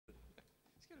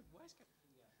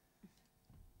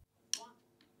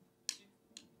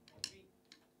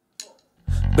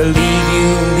Believe you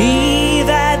me,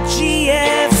 that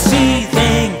GFC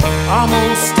thing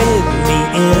almost did me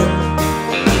in.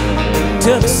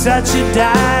 Took such a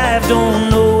dive, don't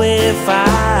know if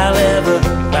I'll ever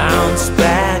bounce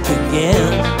back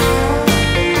again.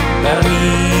 But I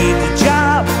need a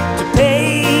job to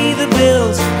pay the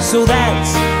bills, so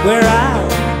that's where I'll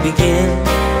begin.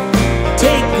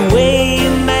 Take away a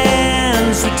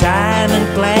man's retirement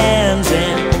plans,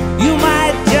 and you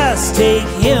might just take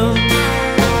him.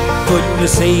 Put the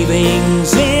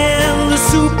savings in the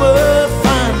super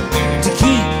fund to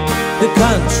keep the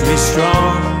country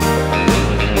strong.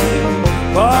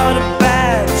 Bought a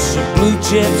batch of blue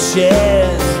chip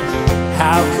shares,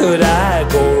 how could I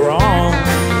go wrong?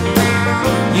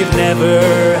 You've never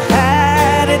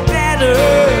had it better,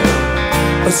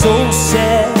 or so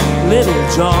said Little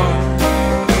John.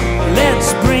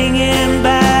 Let's bring him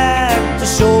back to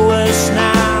show us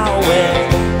now where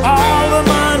all the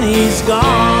money's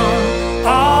gone.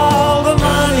 All the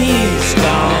money's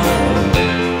gone.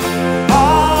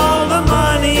 All the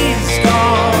money's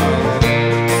gone.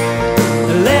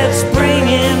 Let's bring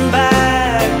him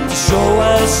back to show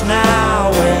us now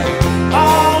where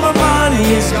all the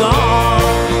money's gone.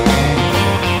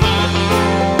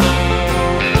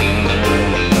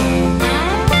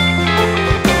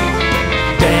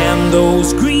 Damn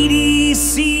those greedy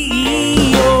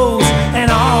CEOs and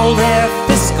all their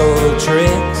fiscal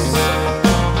tricks.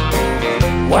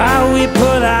 While we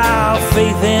put our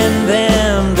faith in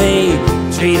them, they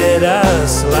treated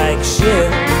us like shit.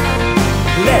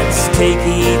 Let's take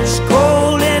each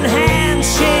golden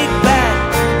handshake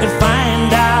back and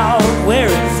find out where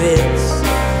it fits.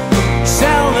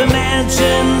 Sell the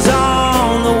mansions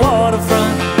on the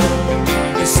waterfront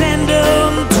and send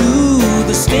them to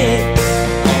the sticks.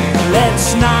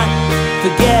 Let's not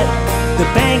forget the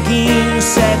banking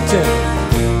sector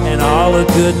and all the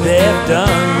good they've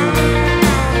done.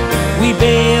 We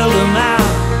bailed them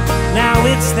out, now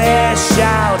it's their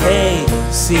shout. Hey,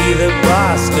 see the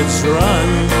bastards run.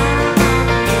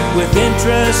 With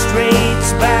interest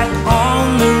rates back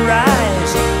on the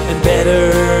rise and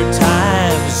better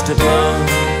times to come.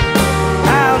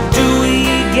 How do we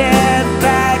get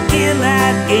back in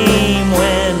that game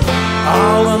when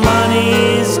all the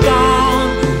money's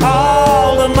gone?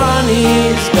 All the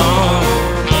money's gone.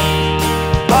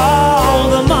 All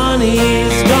the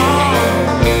money's gone.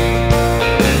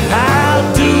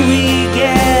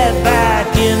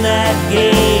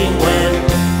 Game when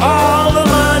all the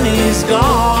money's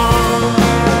gone.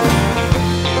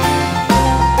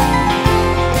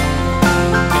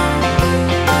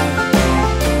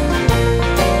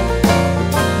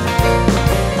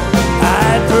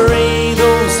 I'd pray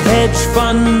those hedge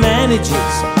fund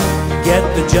managers get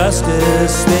the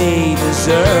justice they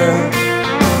deserve.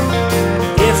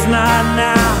 If not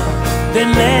now,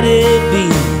 then let it be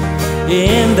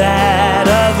in that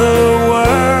other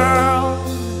world.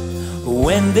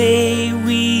 When they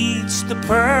reach the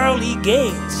pearly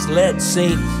gates, let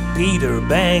St. Peter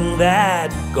bang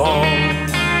that gong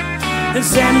and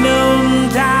send them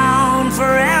down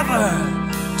forever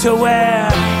to where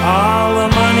all the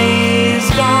money's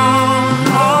gone.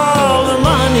 All the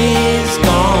money's